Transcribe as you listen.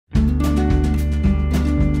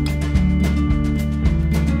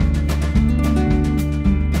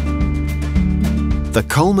The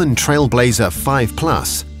Coleman Trailblazer 5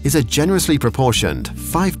 Plus is a generously proportioned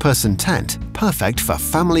 5-person tent perfect for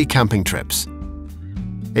family camping trips.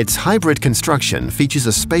 Its hybrid construction features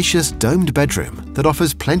a spacious domed bedroom that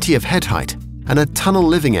offers plenty of head height and a tunnel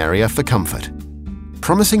living area for comfort.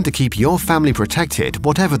 Promising to keep your family protected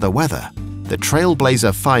whatever the weather, the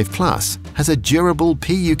Trailblazer 5 Plus has a durable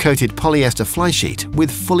PU-coated polyester flysheet with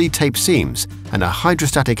fully taped seams and a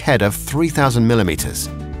hydrostatic head of 3,000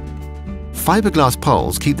 mm. Fiberglass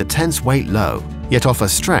poles keep the tent's weight low, yet offer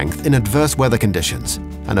strength in adverse weather conditions,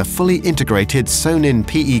 and a fully integrated sewn-in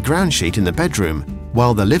PE ground sheet in the bedroom,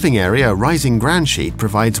 while the living area rising ground sheet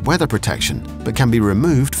provides weather protection but can be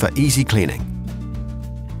removed for easy cleaning.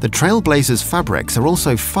 The Trailblazer's fabrics are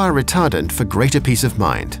also fire retardant for greater peace of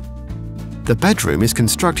mind. The bedroom is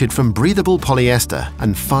constructed from breathable polyester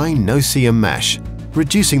and fine no-seam mesh,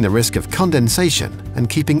 reducing the risk of condensation and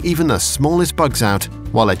keeping even the smallest bugs out,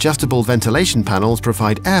 while adjustable ventilation panels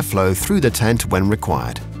provide airflow through the tent when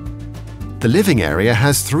required. The living area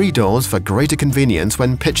has 3 doors for greater convenience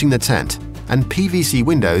when pitching the tent, and PVC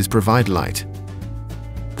windows provide light.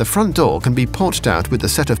 The front door can be porched out with the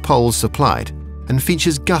set of poles supplied and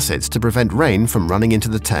features gussets to prevent rain from running into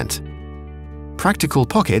the tent. Practical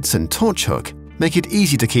pockets and torch hook make it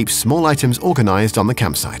easy to keep small items organized on the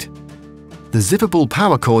campsite. The zippable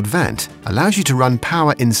power cord vent allows you to run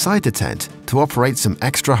power inside the tent to operate some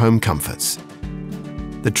extra home comforts.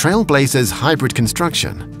 The Trailblazer's hybrid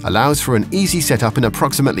construction allows for an easy setup in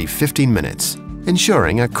approximately 15 minutes,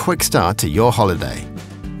 ensuring a quick start to your holiday.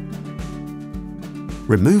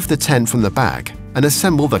 Remove the tent from the bag and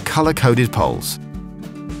assemble the color-coded poles.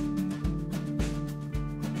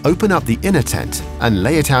 Open up the inner tent and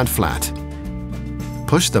lay it out flat.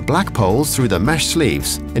 Push the black poles through the mesh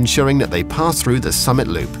sleeves, ensuring that they pass through the summit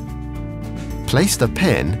loop. Place the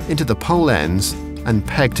pin into the pole ends and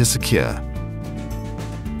peg to secure.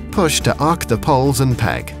 Push to arc the poles and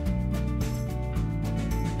peg.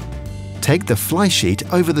 Take the fly sheet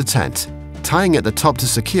over the tent, tying at the top to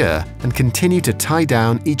secure, and continue to tie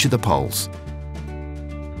down each of the poles.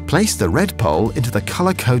 Place the red pole into the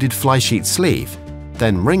color-coded fly sheet sleeve,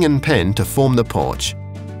 then ring and pin to form the porch.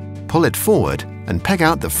 Pull it forward and peg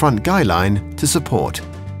out the front guy line to support.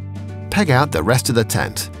 Peg out the rest of the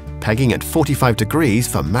tent, pegging at 45 degrees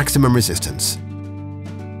for maximum resistance.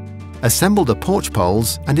 Assemble the porch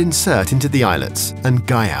poles and insert into the eyelets and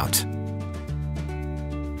guy out.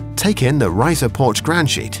 Take in the riser porch ground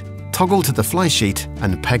sheet, toggle to the fly sheet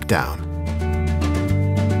and peg down.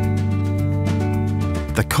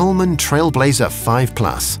 The Coleman Trailblazer 5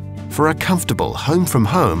 Plus for a comfortable home from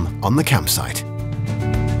home on the campsite.